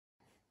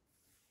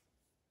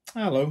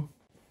Hello,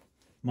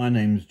 my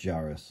name's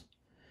Jarvis.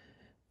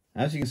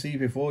 As you can see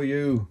before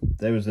you,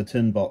 there is a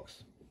tin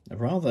box, a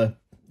rather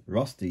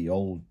rusty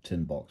old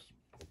tin box.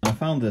 I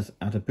found this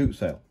at a boot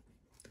sale.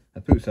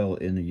 A boot sale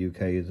in the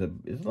UK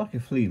is like a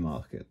flea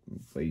market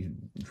where you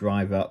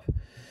drive up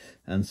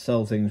and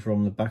sell things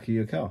from the back of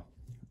your car.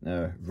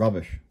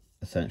 Rubbish,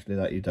 essentially,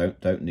 that you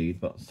don't need,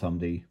 but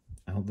somebody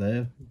out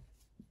there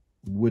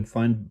would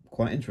find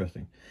quite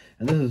interesting.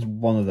 And this is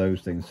one of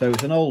those things. So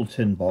it's an old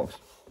tin box,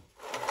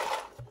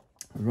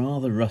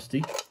 rather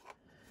rusty,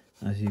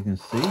 as you can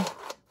see,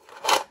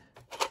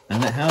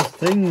 and it has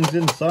things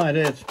inside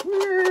it.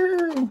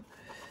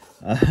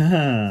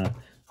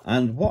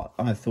 And what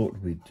I thought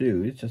we'd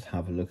do is just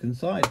have a look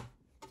inside.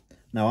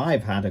 Now,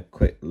 I've had a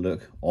quick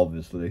look,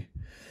 obviously,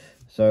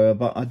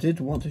 but I did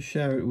want to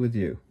share it with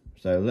you.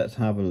 So let's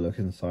have a look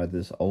inside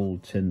this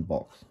old tin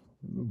box.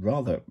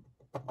 Rather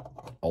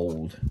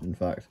old, in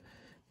fact.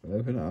 We'll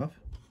open it up,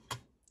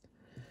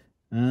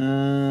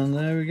 and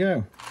there we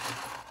go.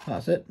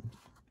 That's it.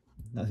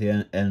 That's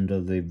the end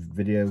of the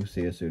video.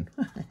 See you soon.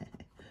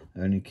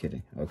 Only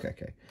kidding.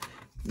 Okay.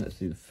 Let's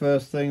see. The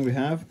first thing we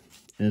have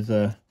is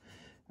an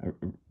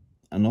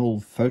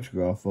old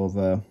photograph of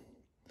a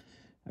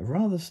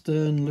rather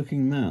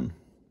stern-looking man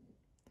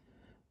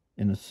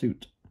in a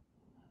suit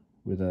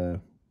with a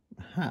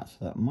hat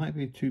that might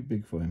be too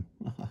big for him.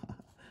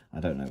 I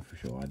don't know for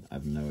sure. I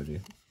have no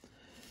idea.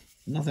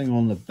 Nothing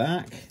on the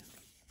back.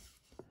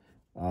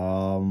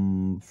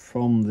 From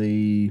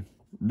the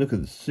look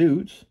of the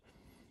suit,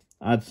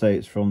 I'd say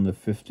it's from the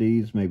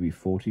 50s, maybe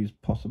 40s,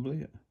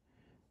 possibly.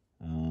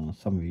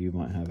 Some of you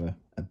might have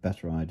a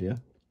better idea.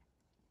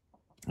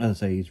 As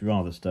I say, he's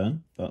rather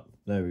stern, but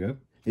there we go.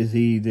 Is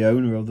he the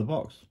owner of the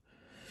box?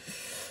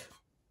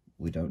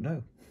 We don't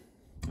know.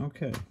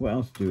 Okay, what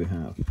else do we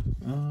have?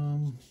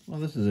 Well,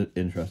 this is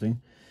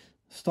interesting.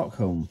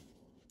 Stockholm.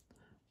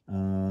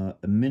 A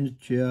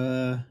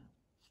miniature,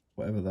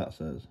 whatever that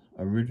says.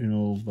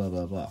 Original, blah,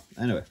 blah, blah.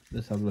 Anyway,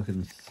 let's have a look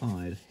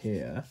inside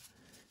here.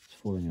 It's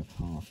falling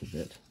apart a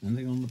bit.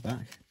 Anything on the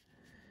back?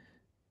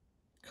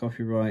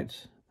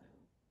 Copyright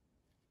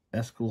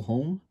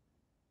Eskelholm,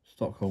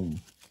 Stockholm.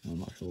 I'm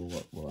not sure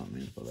what that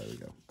means, but there we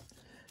go.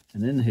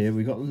 And in here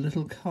we got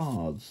little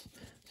cards.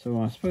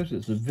 So I suppose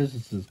it's a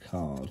visitor's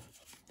card.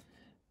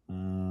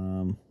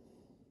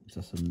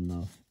 Just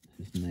enough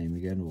his name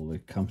again, or the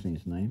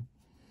company's name.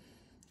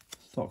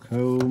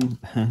 Stockholm,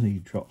 and he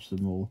drops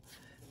them all.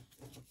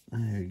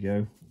 There we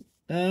go.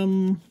 A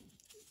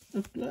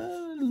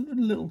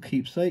little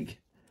keepsake.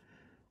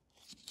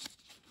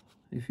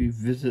 If you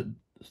visit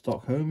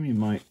Stockholm, you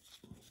might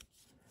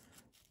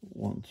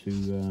want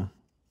to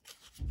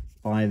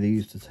buy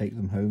these to take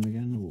them home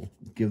again, or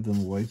give them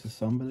away to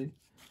somebody.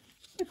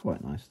 They're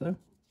quite nice though.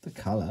 The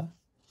colour.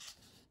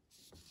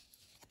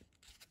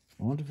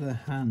 I wonder if they're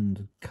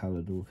hand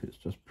coloured or if it's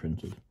just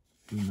printed.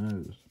 Who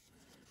knows?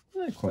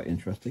 They're quite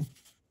interesting.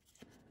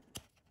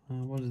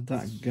 What is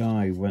that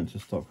guy went to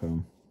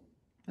Stockholm?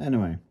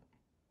 Anyway,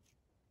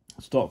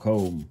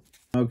 Stockholm.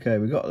 Okay,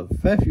 we got a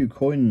fair few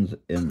coins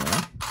in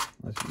there,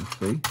 as you can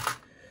see.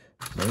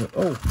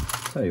 So,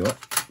 tell you what.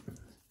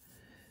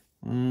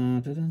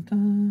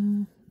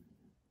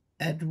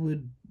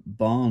 Edward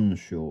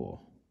Barnshaw.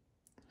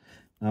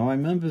 Now I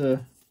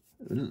remember,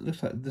 it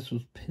looks like this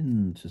was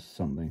pinned to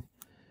something,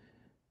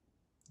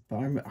 but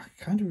I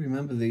kind of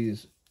remember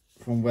these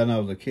from when I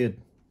was a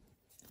kid,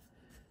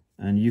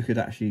 and you could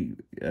actually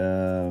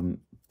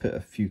put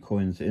a few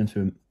coins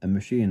into a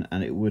machine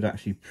and it would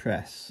actually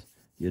press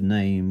your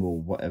name or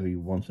whatever you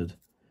wanted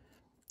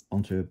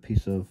onto a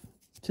piece of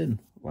tin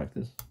like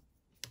this.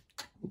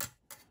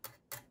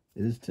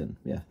 It is tin,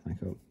 yeah, thank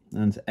God.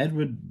 And it's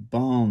Edward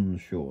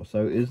Barnshaw.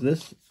 So is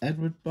this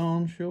Edward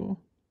Barnshaw?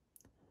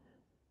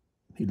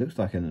 He looks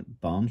like a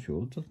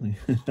Barnshaw, doesn't he?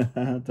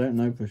 I don't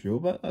know for sure,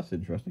 but that's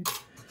interesting.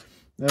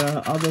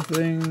 Other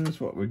things,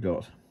 what we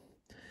got?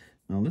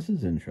 Now this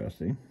is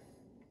interesting.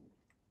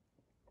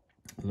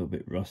 A little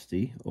bit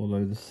rusty,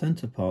 although the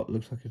centre part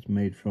looks like it's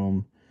made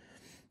from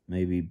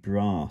maybe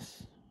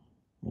brass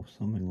or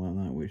something like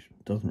that, which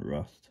doesn't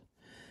rust.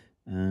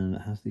 And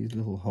it has these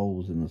little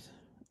holes in this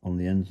on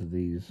the ends of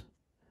these,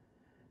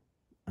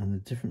 and the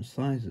different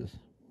sizes.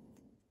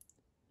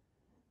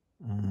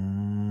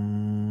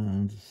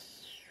 And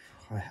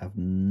I have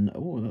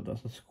no,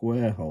 that's a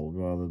square hole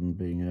rather than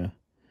being a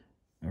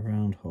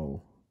round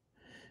hole.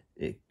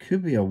 It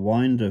could be a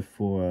winder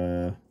for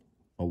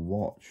a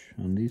watch,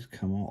 and these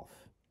come off,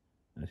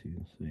 as you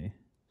can see.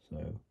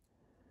 So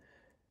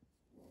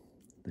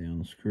they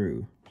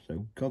unscrew.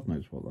 So God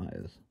knows what that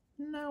is.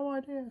 No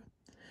idea.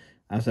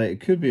 I say it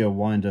could be a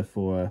winder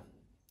for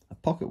a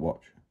pocket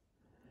watch.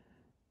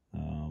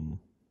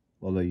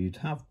 Although you'd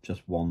have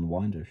just one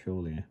winder,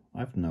 surely. I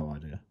have no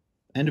idea.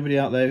 Anybody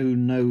out there who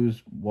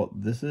knows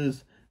what this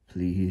is,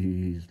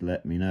 please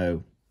let me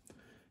know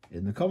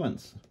in the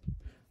comments.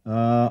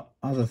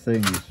 Other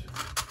things.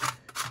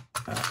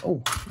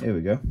 Here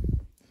we go.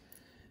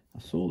 I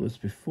saw this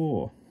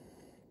before.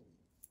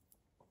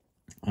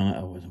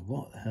 I was,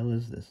 what the hell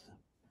is this?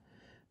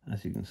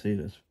 as you can see,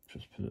 let's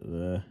just put it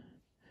there,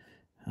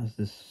 has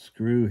this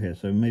screw here,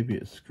 so maybe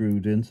it's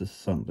screwed into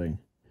something.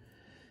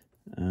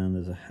 And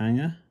there's a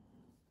hanger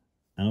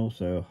and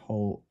also a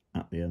hole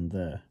at the end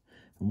there.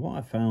 And what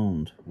I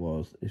found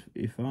was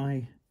if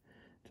I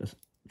just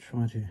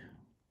try to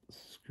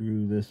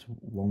screw this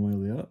one way or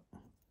the other,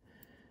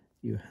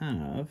 you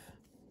have,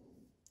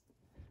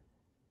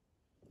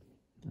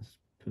 let's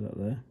put that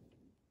there,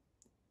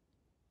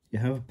 you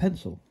have a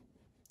pencil.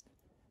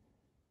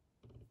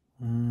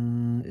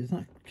 Isn't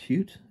that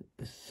cute?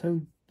 It's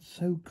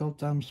so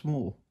goddamn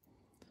small.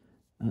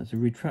 And it's a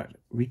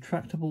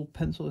retractable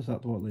pencil. Is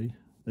that what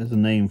there's a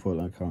name for it,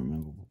 I can't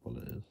remember what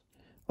it is.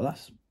 Well,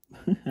 that's,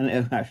 and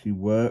it actually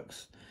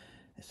works.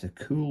 It's a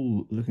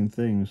cool looking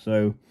thing.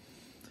 So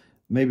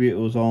maybe it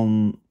was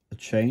on a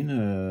chain,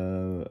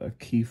 a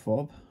key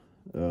fob,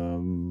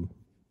 something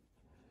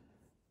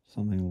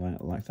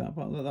like that,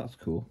 but that's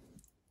cool.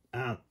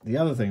 And the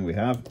other thing we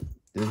have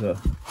is a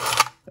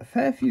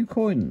fair few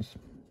coins.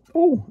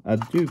 Oh, I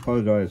do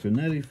apologise, we've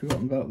nearly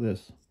forgotten about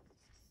this.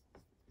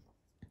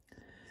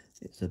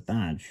 It's a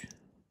badge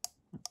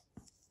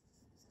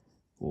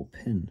or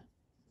pin.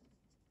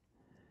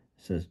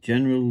 It says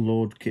General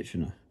Lord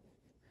Kitchener.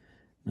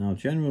 Now,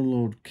 General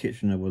Lord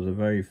Kitchener was a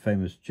very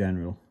famous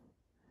general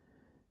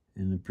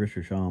in the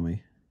British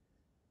Army,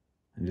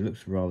 and he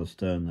looks rather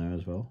stern there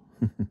as well.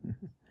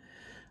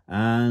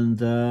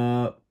 And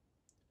I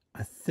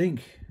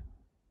think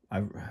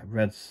I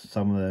read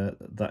somewhere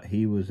that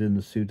he was in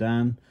the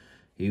Sudan,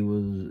 he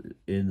was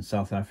in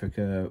South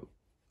Africa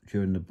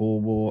during the Boer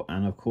War,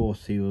 and of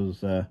course he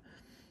was, I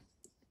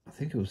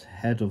think it was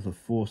head of the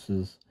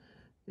forces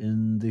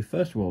in the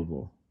First World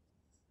War.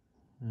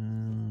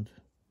 And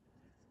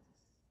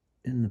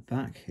in the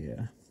back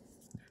here,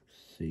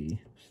 let's see,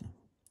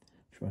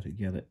 try to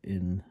get it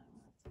in,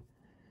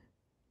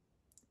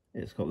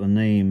 it's got the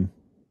name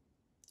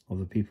of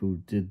the people who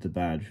did the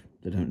badge.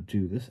 They don't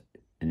do this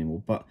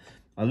anymore, but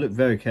I looked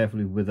very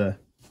carefully with a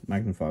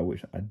magnifier,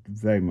 which I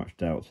very much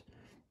doubt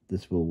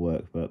this will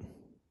work, but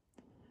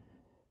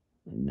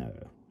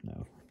no.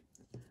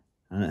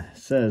 And it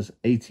says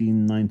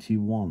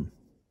 1891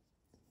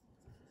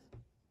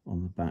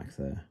 on the back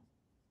there.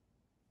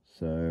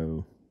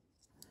 So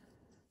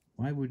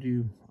why would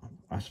you,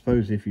 I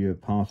suppose if you're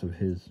part of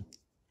his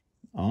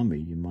army,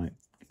 you might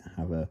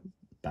have a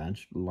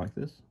badge like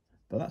this,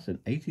 but that's in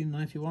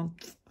 1891.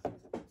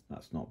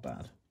 That's not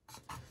bad.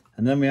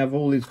 And then we have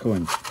all these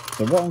coins.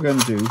 So what I'm going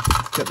to do,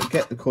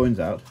 get the coins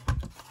out.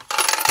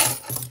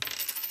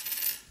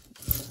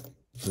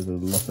 There's a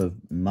lot of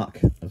muck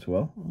as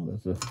well. Oh,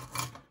 there's a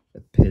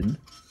pin.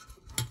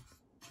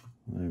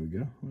 There we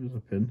go. There's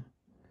a pin.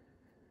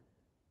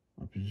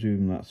 I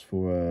presume that's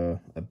for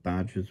a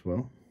badge as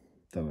well.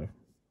 Don't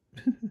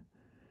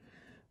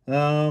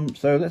know.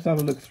 So let's have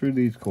a look through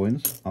these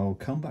coins. I'll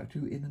come back to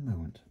you in a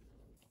moment.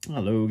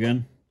 Hello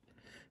again.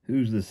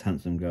 Who's this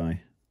handsome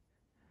guy?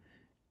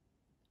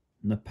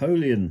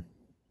 Napoleon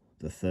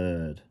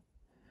III.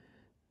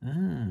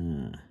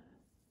 Ah.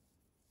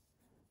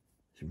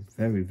 It's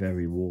very,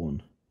 very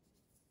worn.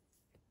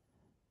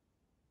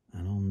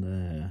 And on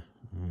there,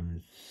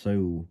 it's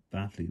so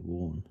badly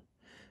worn.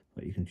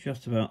 But you can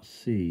just about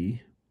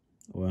see,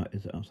 or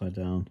is it upside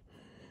down?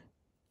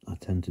 I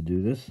tend to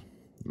do this,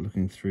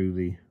 looking through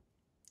the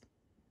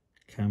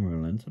camera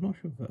lens. I'm not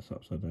sure if that's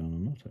upside down or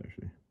not,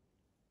 actually.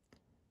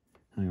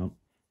 Hang on.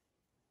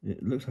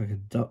 It looks like a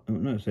duck. Oh,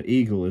 no, it's an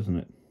eagle, isn't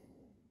it?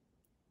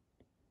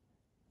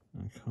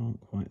 I can't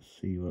quite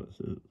see what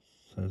it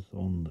says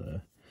on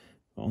there.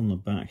 But on the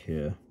back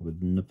here,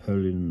 with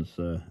Napoleon's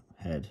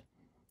head.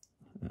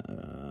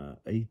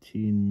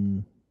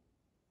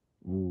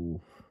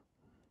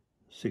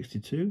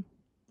 1862?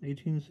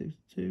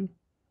 1862?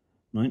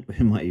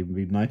 It might even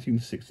be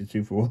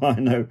 1962 for all I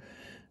know.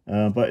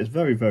 But it's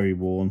very, very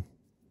worn.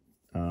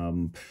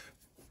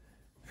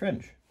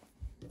 French.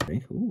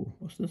 Okay. Ooh,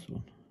 what's this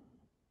one?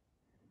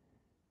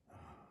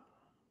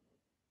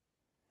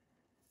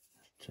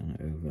 Let's turn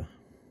it over.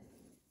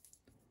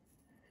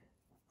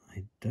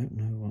 I don't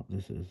know what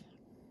this is.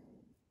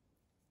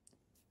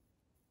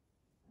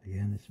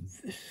 Again,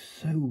 it's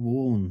so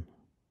worn.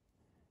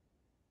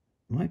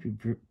 Might be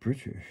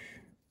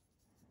British.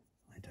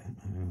 I don't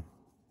know.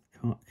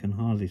 Can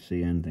hardly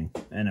see anything.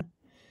 Anyway,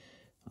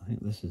 I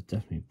think this is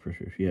definitely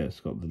British. Yeah, it's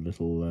got the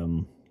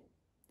little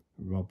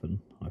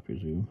robin, I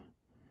presume.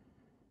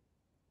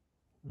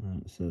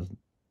 It says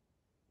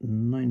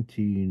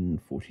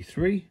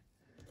 1943.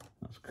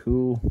 That's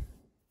cool.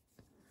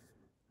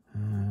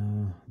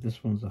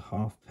 This one's a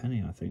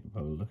halfpenny, I think,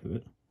 by the look of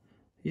it.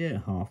 Yeah,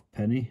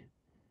 halfpenny.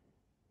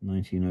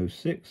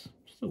 1906.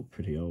 Still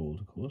pretty old,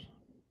 of course.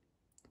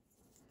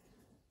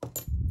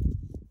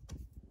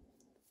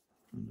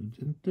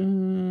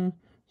 So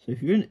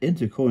if you're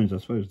into coins, I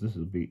suppose this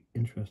would be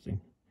interesting.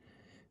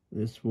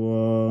 This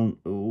one,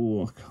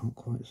 oh, I can't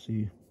quite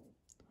see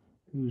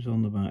who's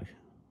on the back.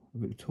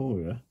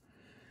 Victoria.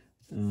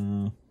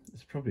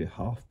 It's probably a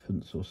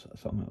halfpence or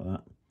something like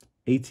that.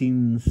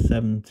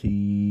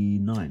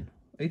 1879.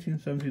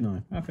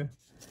 1879. Okay.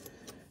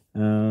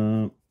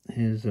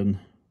 Here's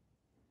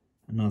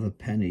another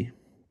penny,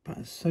 but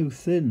it's so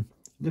thin.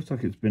 It looks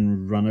like it's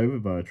been run over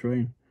by a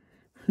train.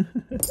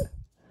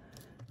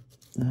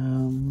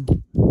 No.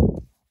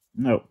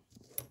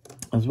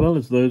 As well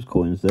as those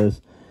coins,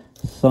 there's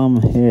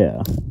some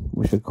here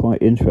which are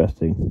quite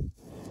interesting.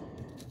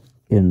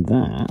 In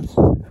that, if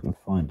I can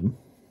find them,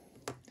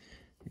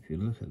 if you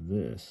look at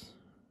this,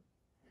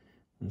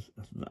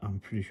 I'm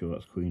pretty sure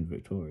that's Queen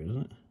Victoria,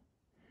 isn't it?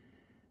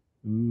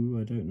 Ooh,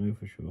 I don't know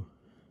for sure.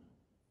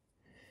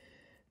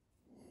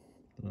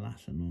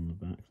 Latin on the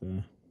back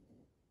there.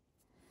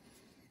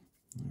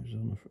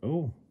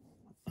 Oh,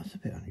 that's a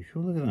bit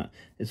unusual. Look at that.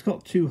 It's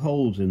got 2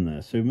 holes in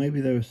there, so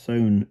maybe they were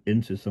sewn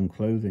into some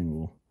clothing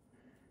or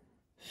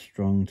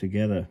strung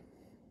together.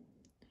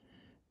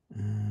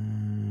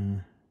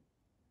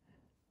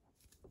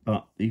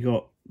 But you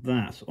got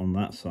that on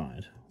that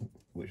side,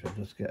 which I'll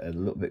just get a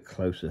little bit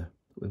closer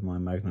with my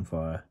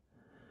magnifier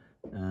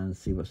and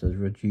see what it says.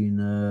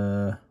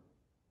 Regina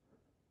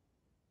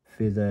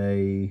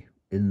Fide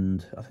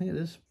Ind, I think it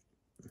is.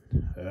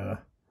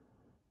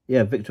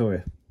 Yeah,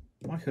 Victoria.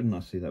 Why couldn't I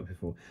see that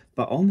before?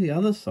 But on the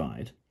other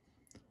side,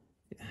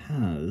 it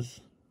has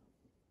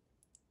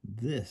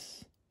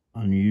this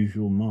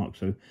unusual mark.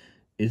 So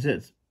is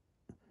it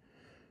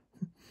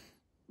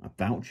a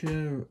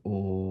voucher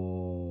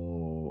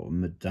or a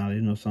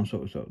medallion or some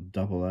sort of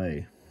double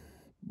A?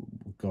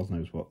 God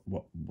knows what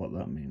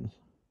that means.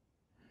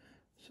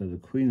 So the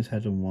Queen's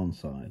head on one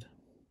side,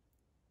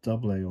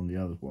 double A on the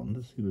other one.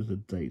 Let's see, there's a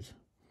date.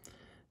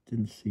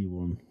 Didn't see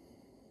one.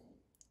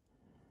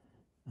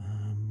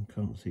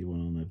 Can't see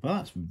one on there, but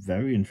that's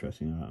very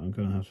interesting. I'm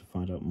going to have to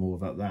find out more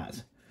about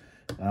that.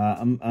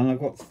 And I've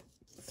got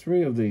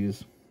 3 of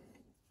these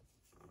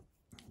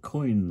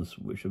coins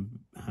which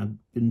had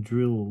been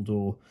drilled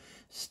or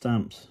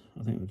stamped.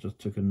 I think they just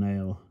took a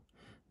nail.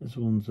 This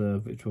one's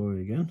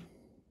Victoria again.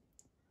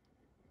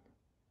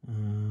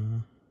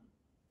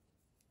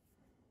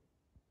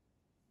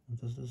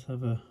 Does this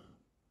have a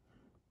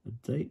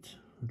date?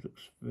 It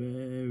looks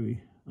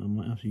very... I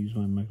might have to use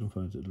my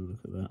magnifier to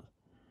look at that.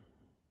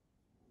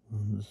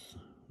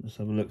 Let's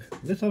have a look.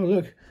 Let's have a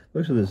look.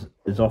 Most of this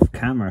is off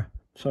camera.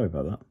 Sorry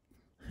about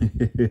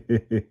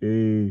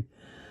that.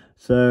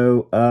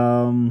 So,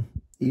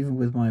 even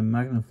with my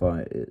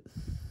magnifier,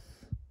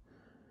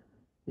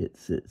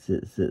 it's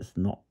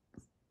not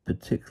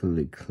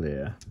particularly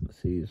clear. Let's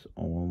see, it's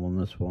on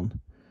this one,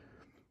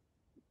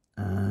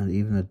 and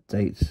even the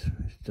dates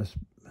is just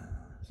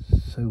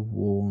so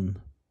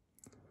worn.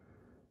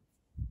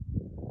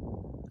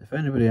 If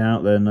anybody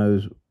out there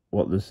knows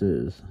what this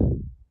is.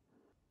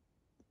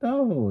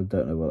 Oh, I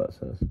don't know what that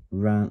says.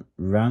 Ransval.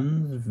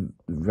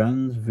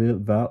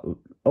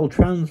 Oh,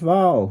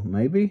 Transvaal,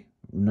 maybe?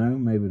 No,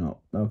 maybe not.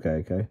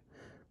 Okay.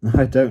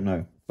 I don't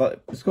know.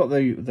 But it's got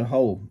the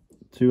hole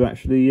to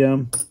actually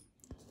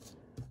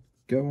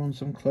go on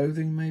some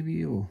clothing,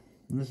 maybe? Or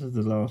this is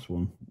the last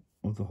one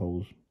of the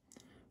holes.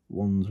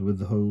 Ones with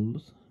the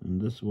holes.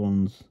 And this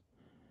one's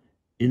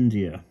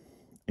India,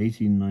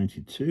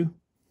 1892.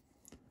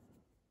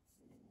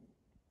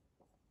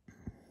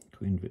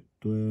 Queen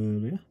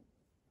Victoria.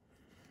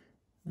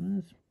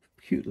 That's a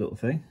cute little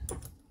thing.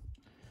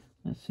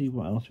 Let's see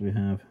what else we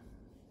have.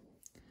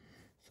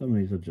 Some of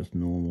these are just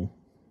normal.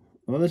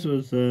 Well, this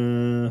was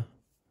no,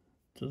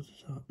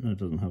 it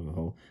doesn't have a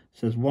hole. It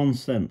says 1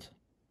 cent,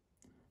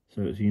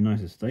 so it's the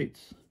United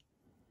States.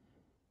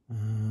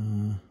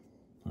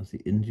 That's the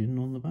Indian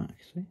on the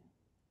back. See,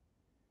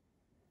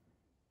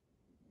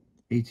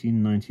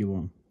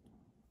 1891.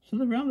 So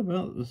they're around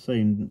about the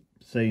same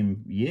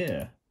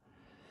year.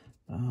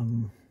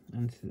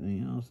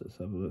 Anything else? Let's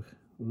have a look.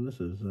 Well, this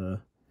is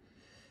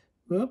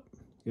well,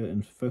 get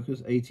in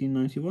focus.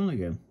 1891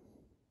 again.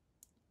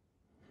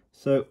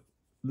 So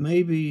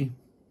maybe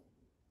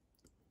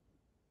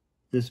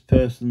this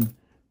person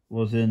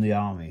was in the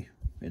army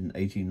in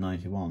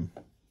 1891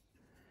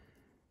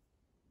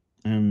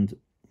 and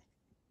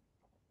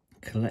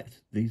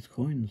collect these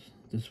coins.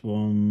 This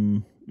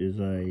one is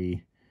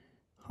a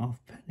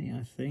halfpenny,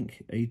 I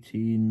think,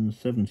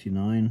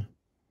 1879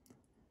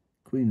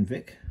 Queen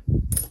Vic.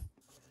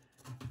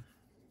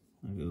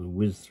 I'm going to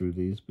whiz through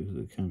these because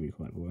it can be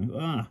quite boring.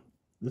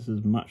 This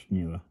is much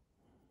newer.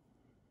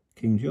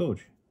 King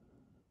George.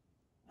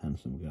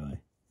 Handsome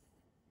guy.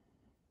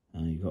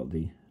 And you got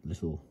the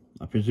little,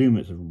 I presume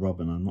it's a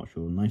robin, I'm not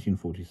sure,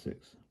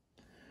 1946.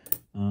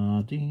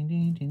 Did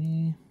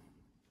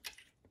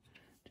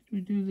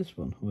we do this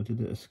one? Or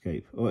did it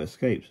escape? Oh, it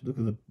escaped. Look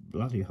at the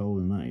bloody hole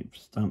in that. It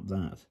stamped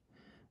that.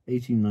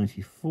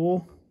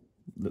 1894.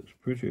 Looks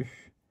British.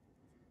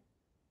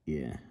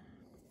 Yeah.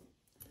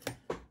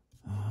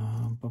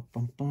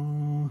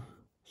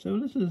 So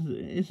this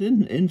is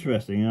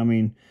interesting. I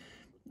mean,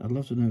 I'd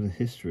love to know the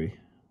history.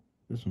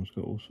 This one's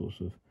got all sorts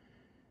of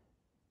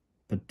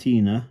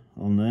patina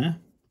on there,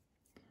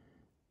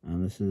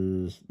 and this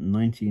is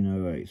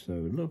 1908, so a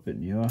little bit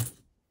newer.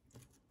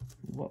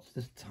 What's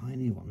this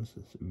tiny one? This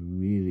is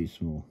really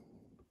small.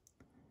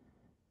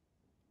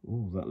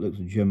 Oh, that looks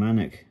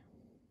Germanic.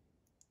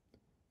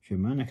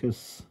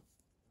 Germanicus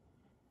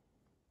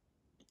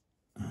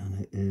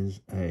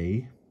is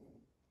a...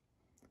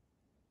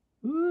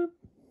 Whoop.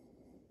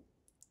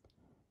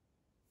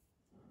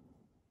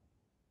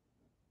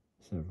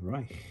 It's a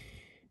Reich.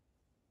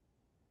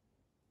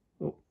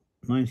 Oh,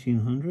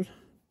 1900.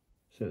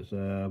 So it's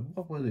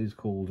what were these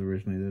called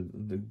originally?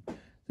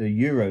 The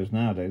euros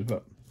nowadays,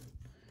 but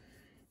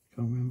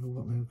can't remember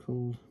what they were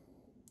called.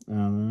 I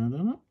don't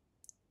know.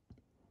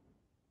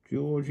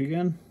 George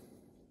again.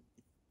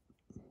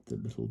 The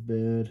little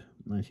bird,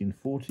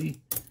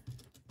 1940.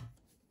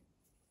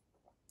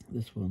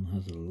 This one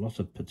has a lot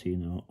of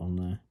patina on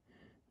there.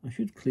 I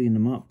should clean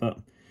them up, but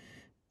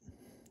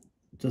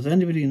does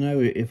anybody know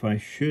if I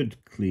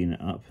should clean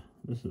it up?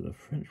 This is a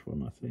French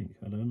one, I think.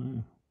 I don't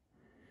know.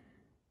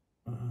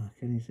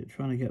 Can you see?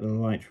 Trying to get the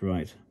light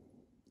right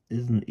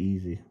isn't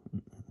easy.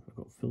 I've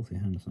got filthy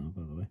hands now,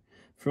 by the way.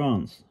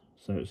 France,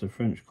 so it's a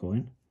French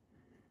coin,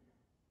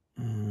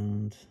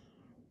 and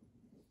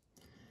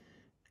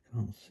I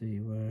can't see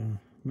where.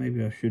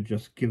 Maybe I should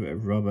just give it a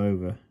rub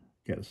over,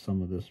 get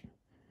some of this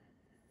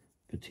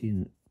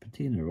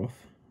patina off,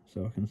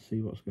 so I can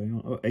see what's going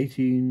on. Oh,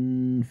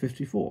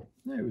 1854.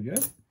 There we go.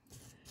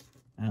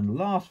 And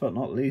last but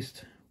not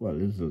least, well,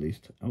 this is the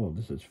least. Oh,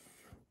 this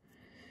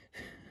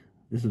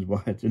is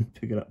why I didn't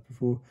pick it up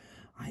before.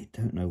 I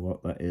don't know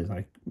what that is.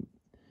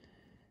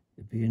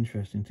 It'd be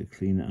interesting to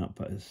clean it up,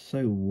 but it's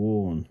so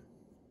worn.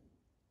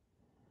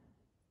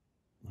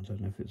 I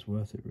don't know if it's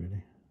worth it,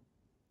 really.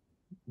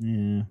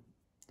 Yeah,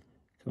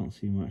 can't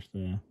see much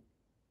there.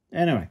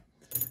 Anyway,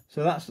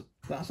 so that's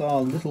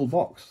our little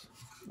box.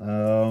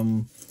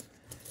 What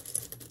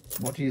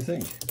do you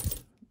think?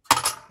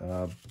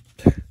 I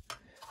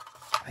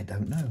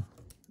don't know.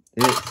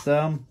 It's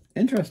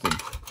interesting.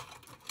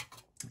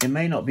 It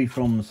may not be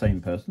from the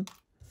same person.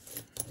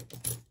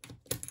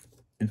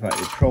 In fact,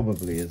 it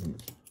probably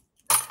isn't.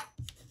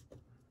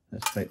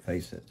 Let's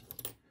face it.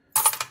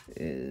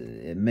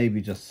 It may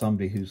be just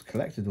somebody who's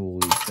collected all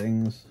these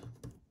things.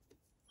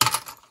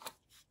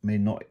 May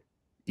not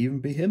even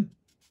be him.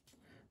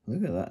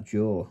 Look at that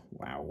jaw.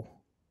 Wow.